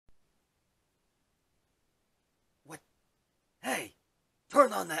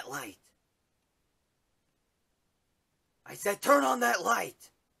Turn on that light. I said turn on that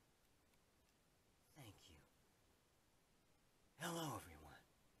light. Thank you. Hello, everyone.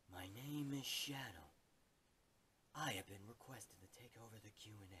 My name is Shadow. I have been requested to take over the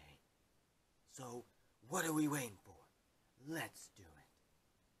Q&A. So, what are we waiting for? Let's do it.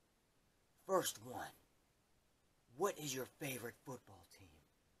 First one. What is your favorite football team?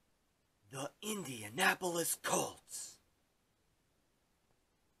 The Indianapolis Colts.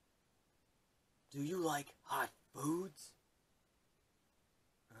 Do you like hot foods?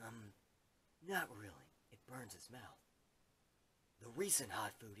 Not really. It burns his mouth. The recent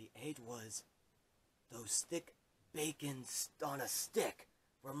hot food he ate was those thick bacon on a stick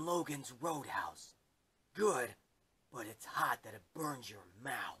from Logan's Roadhouse. Good, but it's hot that it burns your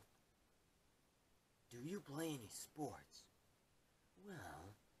mouth. Do you play any sports?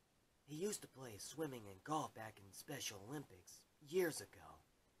 Well, he used to play swimming and golf back in Special Olympics years ago,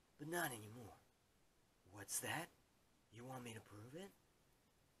 but not anymore. What's that? You want me to prove it?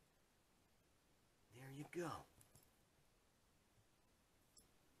 There you go.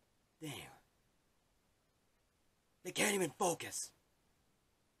 There. They can't even focus.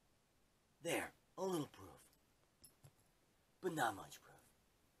 There, a little proof. But not much proof.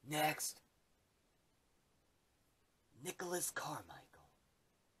 Next. Nicholas Carmichael.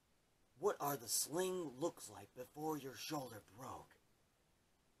 What are the sling looks like before your shoulder broke?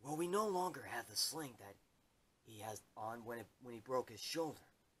 Well, we no longer have the sling that he has on when he broke his shoulder.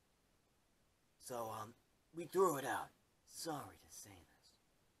 So, we threw it out. Sorry to say this.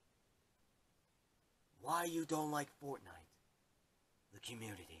 Why you don't like Fortnite? The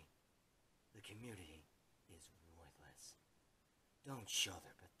community. The community is worthless. Don't show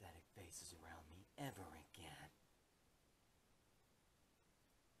their pathetic faces around me ever again.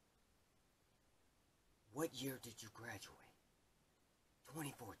 What year did you graduate?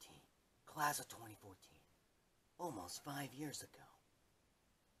 2014. Class of 2014. Almost 5 years ago.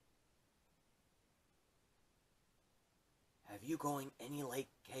 Have you going any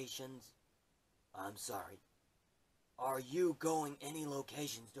locations? I'm sorry. Are you going any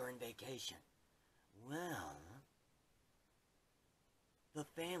locations during vacation? Well, the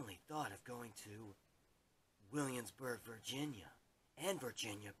family thought of going to Williamsburg, Virginia, and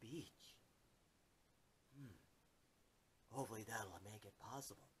Virginia Beach. Hopefully that'll make it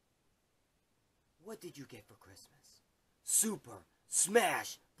possible. What did you get for Christmas? Super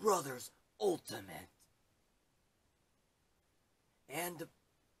Smash Brothers Ultimate. And...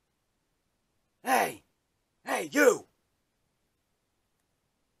 Hey! Hey, you!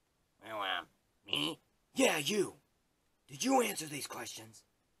 Well, me? Yeah, you. Did you answer these questions?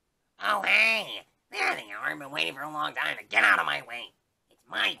 Oh, hey! There they are. I've been waiting for a long time to get out of my way. It's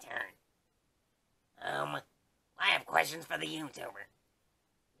my turn. I have questions for the YouTuber.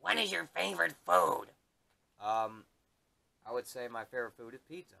 What is your favorite food? I would say my favorite food is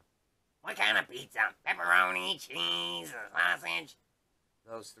pizza. What kind of pizza? Pepperoni, cheese, or sausage?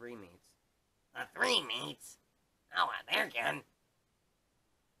 Those 3 meats. The 3 meats? Oh, they're good.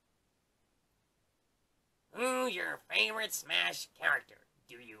 Who's your favorite Smash character?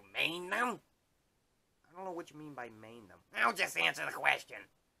 Do you main them? I don't know what you mean by main them. I'll just answer the question.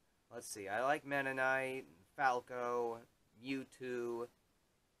 Let's see, I like Mennonite, Falco, Mewtwo,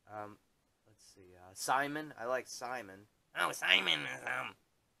 let's see, Simon. I like Simon. Oh, Simon is,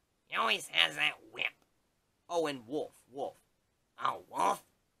 he always has that whip. Oh, and Wolf. Oh, Wolf?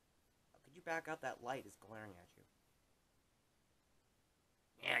 Could you back up? That light is glaring at you.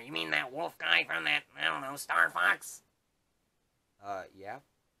 Yeah, you mean that Wolf guy from that, I don't know, Star Fox? Yeah?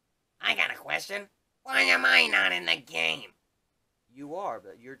 I got a question. Why am I not in the game? You are,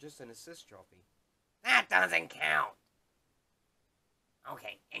 but you're just an assist trophy. That doesn't count.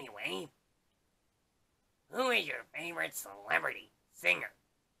 Okay, anyway. Who is your favorite celebrity singer?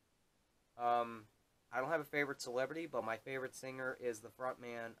 I don't have a favorite celebrity, but my favorite singer is the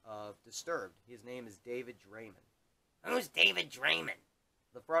frontman of Disturbed. His name is David Draymond. Who's David Draymond?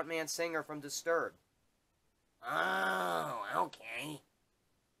 The frontman singer from Disturbed. Oh, okay.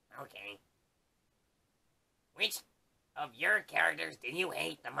 Okay. Which of your characters do you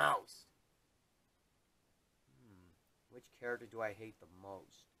hate the most? Which character do I hate the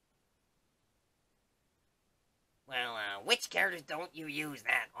most? Well, which characters don't you use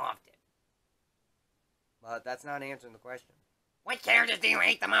that often? But that's not answering the question. What characters do you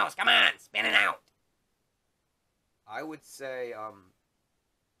hate the most? Come on, spin it out. I would say,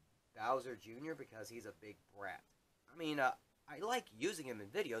 Bowser Jr. because he's a big brat. I mean, I like using him in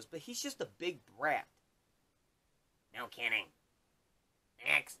videos, but he's just a big brat. No kidding.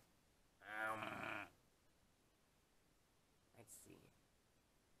 Next. Let's see.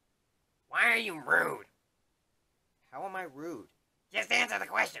 Why are you rude? How am I rude? Just answer the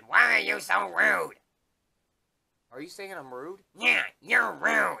question. Why are you so rude? Are you saying I'm rude? Yeah, you're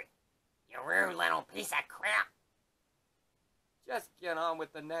rude. You rude little piece of crap. Just get on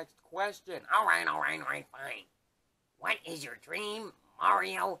with the next question. Alright, fine. What is your dream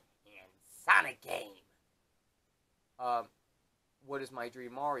Mario and Sonic game? What is my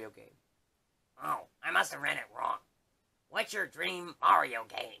dream Mario game? Oh, I must have read it wrong. What's your dream Mario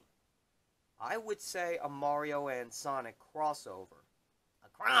game? I would say a Mario and Sonic crossover. A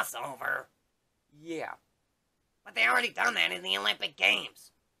crossover? Yeah. But they already done that in the Olympic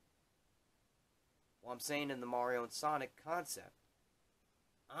Games. Well, I'm saying in the Mario and Sonic concept.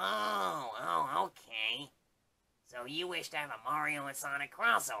 Oh, okay. So you wish to have a Mario and Sonic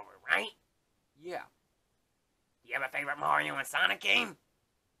crossover, right? Yeah. Do you have a favorite Mario and Sonic game?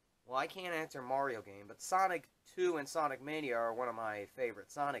 Well, I can't answer Mario game, but Sonic 2 and Sonic Mania are one of my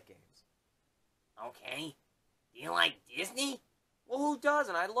favorite Sonic games. Okay. Do you like Disney? Well, who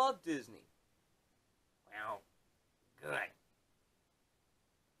doesn't? I love Disney. Well, good.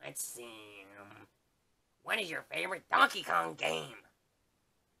 Let's see. What is your favorite Donkey Kong game?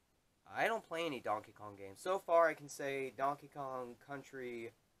 I don't play any Donkey Kong games. So far, I can say Donkey Kong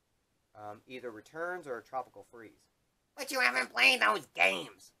Country either Returns or Tropical Freeze. But you haven't played those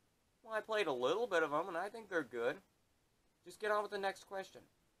games. Well, I played a little bit of them, and I think they're good. Just get on with the next question.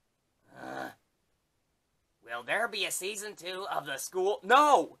 Will there be a season 2 of the school?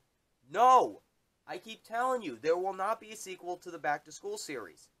 No! No! I keep telling you, there will not be a sequel to the Back to School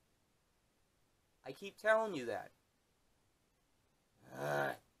series. I keep telling you that.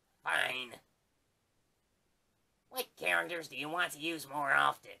 Fine. What characters do you want to use more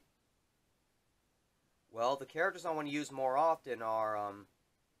often? Well, the characters I want to use more often are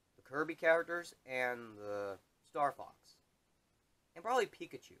the Kirby characters and the Star Fox. And probably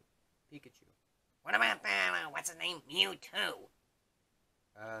Pikachu. What about that, what's his name? Mewtwo?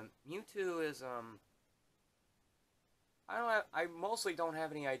 Mewtwo is, I mostly don't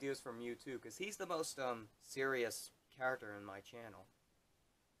have any ideas for Mewtwo, because he's the most, serious character in my channel.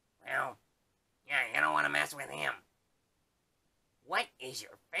 Well, yeah, you don't want to mess with him. What is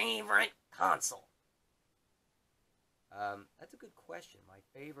your favorite console? That's a good question. My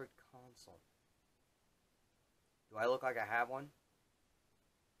favorite console. Do I look like I have one?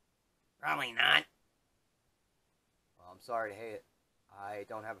 Probably not. Well, I'm sorry to hate it. I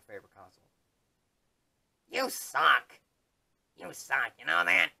don't have a favorite console. You suck. You suck, you know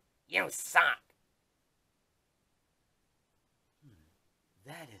that? You suck.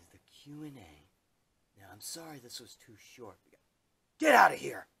 That is the Q&A. Now, I'm sorry this was too short. Get out of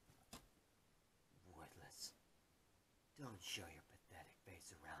here! Worthless. Don't show your pathetic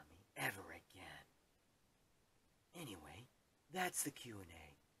face around me ever again. Anyway, that's the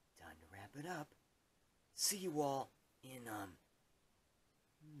Q&A. Time to wrap it up. See you all in,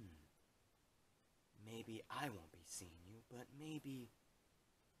 maybe I won't be seeing you, but maybe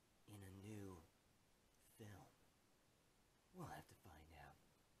in a new film. We'll have to find out.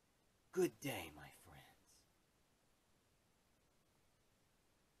 Good day, my friends.